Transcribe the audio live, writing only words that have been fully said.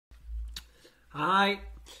Hi,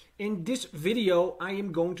 in this video I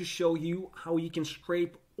am going to show you how you can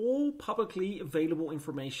scrape all publicly available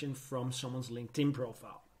information from someone's LinkedIn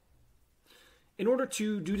profile. In order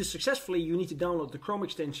to do this successfully, you need to download the Chrome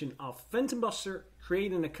extension of Phantombuster,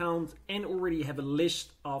 create an account, and already have a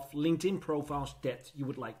list of LinkedIn profiles that you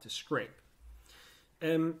would like to scrape.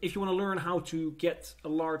 If you want to learn how to get a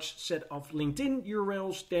large set of LinkedIn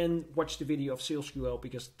URLs, then watch the video of SalesQL,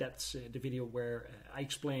 because that's the video where I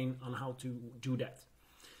explain on how to do that.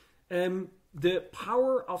 The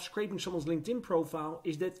power of scraping someone's LinkedIn profile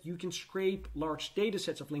is that you can scrape large data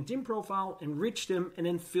sets of LinkedIn profile, enrich them, and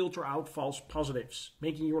then filter out false positives,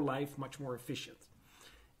 making your life much more efficient.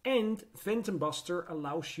 And Phantombuster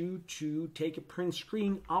allows you to take a print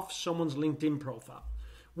screen of someone's LinkedIn profile,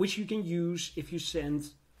 which you can use if you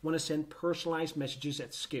want to send personalized messages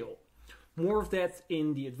at scale. More of that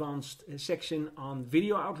in the advanced section on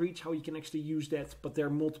video outreach, how you can actually use that, but there are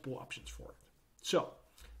multiple options for it. So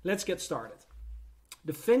let's get started.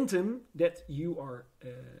 The Phantom that you are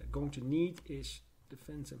going to need is the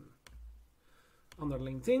Phantom under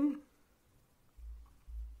LinkedIn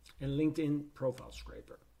and LinkedIn Profile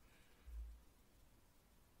Scraper.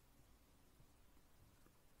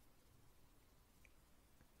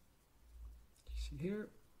 Here,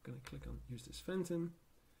 I'm going to click on use this Phantom.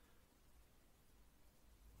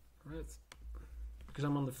 All right, because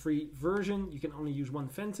I'm on the free version, you can only use one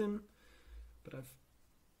Phantom, but I've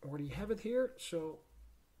already have it here, so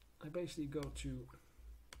I basically go to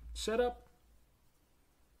setup.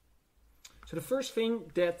 So the first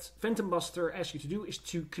thing that Phantombuster asks you to do is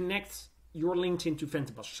to connect your LinkedIn to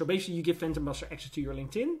Phantombuster. So basically you give Phantombuster access to your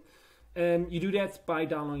LinkedIn. You do that by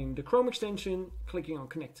downloading the Chrome extension, clicking on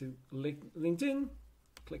connect to LinkedIn,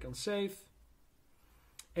 click on save,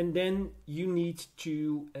 and then you need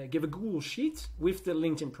to give a Google Sheet with the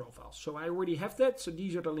LinkedIn profiles. So I already have that, so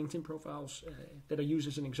these are the LinkedIn profiles that I use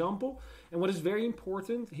as an example. And what is very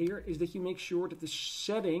important here is that you make sure that the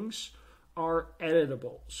settings are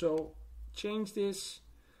editable. So change this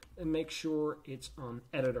and make sure it's on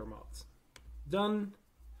editor mode. Done,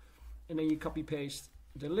 and then you copy paste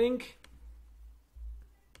the link,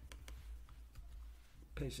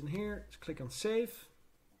 paste in here, click on save.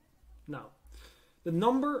 Now, the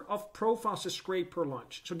number of profiles to scrape per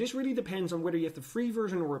launch. So this really depends on whether you have the free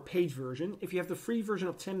version or a paid version. If you have the free version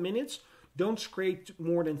of 10 minutes, don't scrape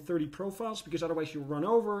more than 30 profiles, because otherwise you'll run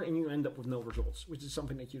over and you end up with no results, which is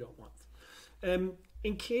something that you don't want.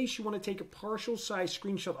 In case you want to take a partial size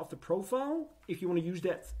screenshot of the profile, if you want to use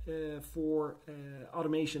that for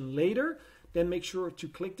automation later, then make sure to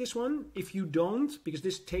click this one. If you don't, because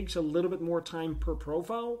this takes a little bit more time per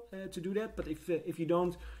profile to do that, but if you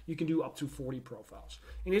don't, you can do up to 40 profiles.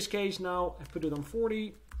 In this case now, I've put it on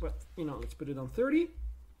 40, but let's put it on 30.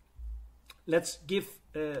 Let's give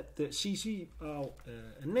the CC file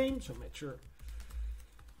a name, so make sure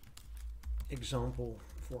example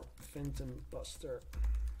for Phantombuster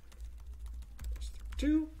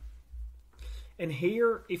 2. And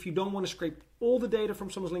here, if you don't want to scrape all the data from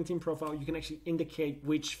someone's LinkedIn profile, you can actually indicate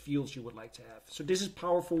which fields you would like to have. So this is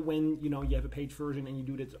powerful when you have a paid version and you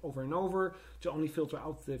do that over and over to only filter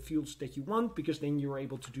out the fields that you want, because then you're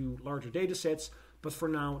able to do larger data sets. But for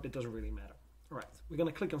now, that doesn't really matter. All right, we're going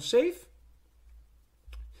to click on save.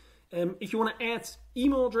 If you want to add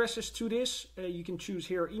email addresses to this, you can choose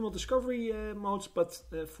here email discovery modes, but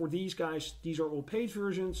for these guys, these are all paid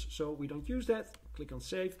versions, so we don't use that. Click on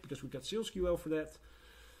save, because we've got SalesQL for that.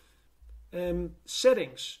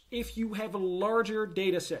 Settings. If you have a larger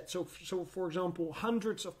data set, so for example,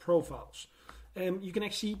 hundreds of profiles, you can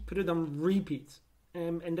actually put it on repeat.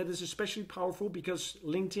 And that is especially powerful because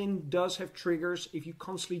LinkedIn does have triggers. If you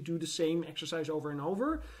constantly do the same exercise over and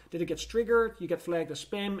over, that it gets triggered, you get flagged as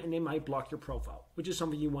spam, and they might block your profile, which is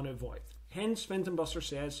something you want to avoid. Hence, Phantombuster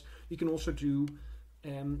says you can also do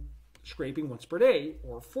scraping once per day,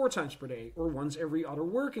 or 4 times per day, or once every other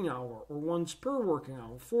working hour, or once per working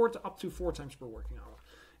hour, up to 4 times per working hour.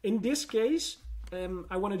 In this case,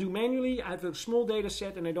 I want to do manually. I have a small data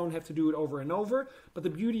set and I don't have to do it over and over. But the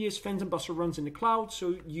beauty is Phantombuster runs in the cloud,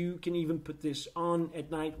 so you can even put this on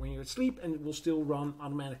at night when you're asleep and it will still run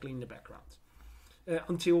automatically in the background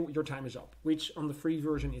until your time is up, which on the free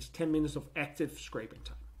version is 10 minutes of active scraping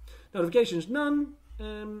time. Notifications none.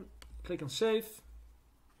 Click on save.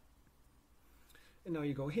 And now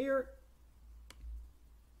you go here.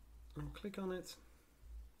 I'll click on it.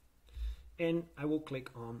 And I will click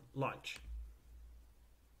on launch.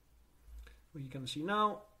 What you're going to see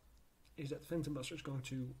now is that Phantombuster is going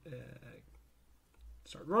to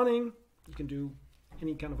start running. You can do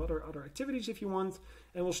any kind of other activities if you want,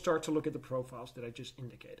 and we'll start to look at the profiles that I just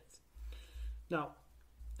indicated. Now,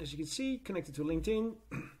 as you can see, connected to LinkedIn.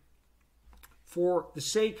 For the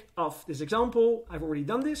sake of this example, I've already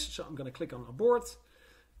done this, so I'm going to click on abort,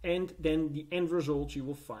 and then the end result you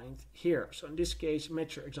will find here. So in this case,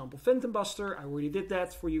 match your example Phantombuster. I already did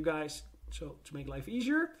that for you guys, so to make life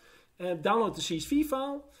easier. Download the CSV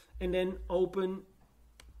file, and then open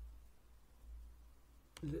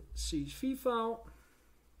the CSV file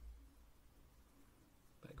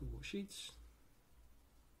by Google Sheets.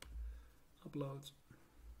 Upload.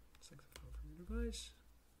 Select the file from your device.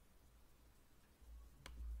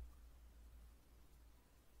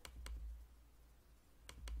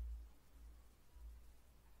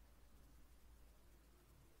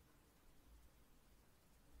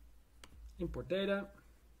 Import data.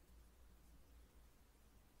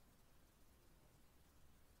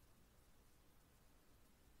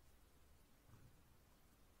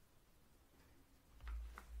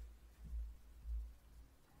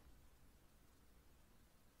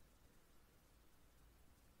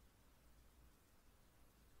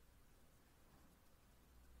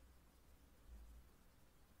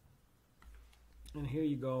 And here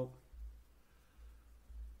you go.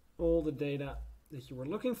 All the data that you were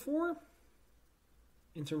looking for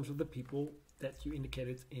in terms of the people that you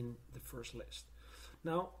indicated in the first list.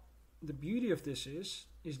 Now, the beauty of this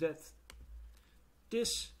is that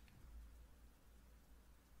this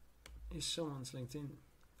is someone's LinkedIn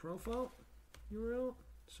profile URL.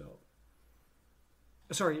 So,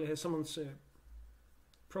 sorry, someone's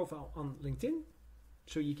profile on LinkedIn.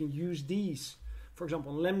 So you can use these, for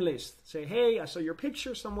example, on Lemlist. Say, hey, I saw your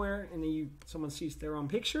picture somewhere, and then someone sees their own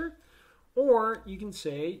picture. Or you can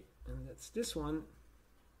say, and that's this one,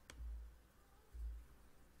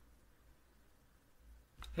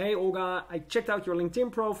 hey Olga, I checked out your LinkedIn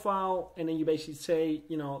profile, and then you basically say,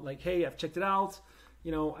 you know, like, hey, I've checked it out,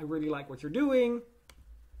 you know, I really like what you're doing,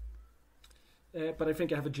 but I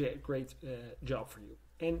think I have a great job for you.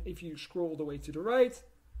 And if you scroll all the way to the right,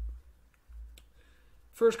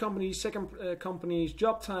 first companies, second companies,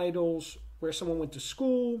 job titles, where someone went to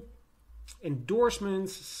school,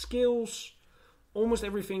 endorsements, skills, almost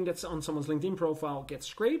everything that's on someone's LinkedIn profile gets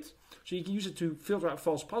scraped. So you can use it to filter out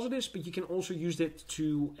false positives, but you can also use it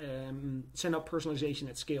to send out personalization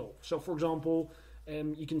at scale. So for example,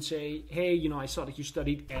 you can say, hey, you know, I saw that you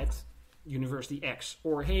studied at University X,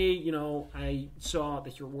 or hey, you know, I saw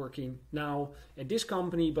that you're working now at this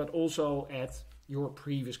company, but also at your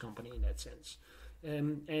previous company in that sense.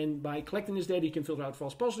 And by collecting this data, you can filter out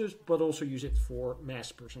false positives, but also use it for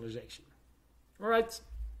mass personalization. All right.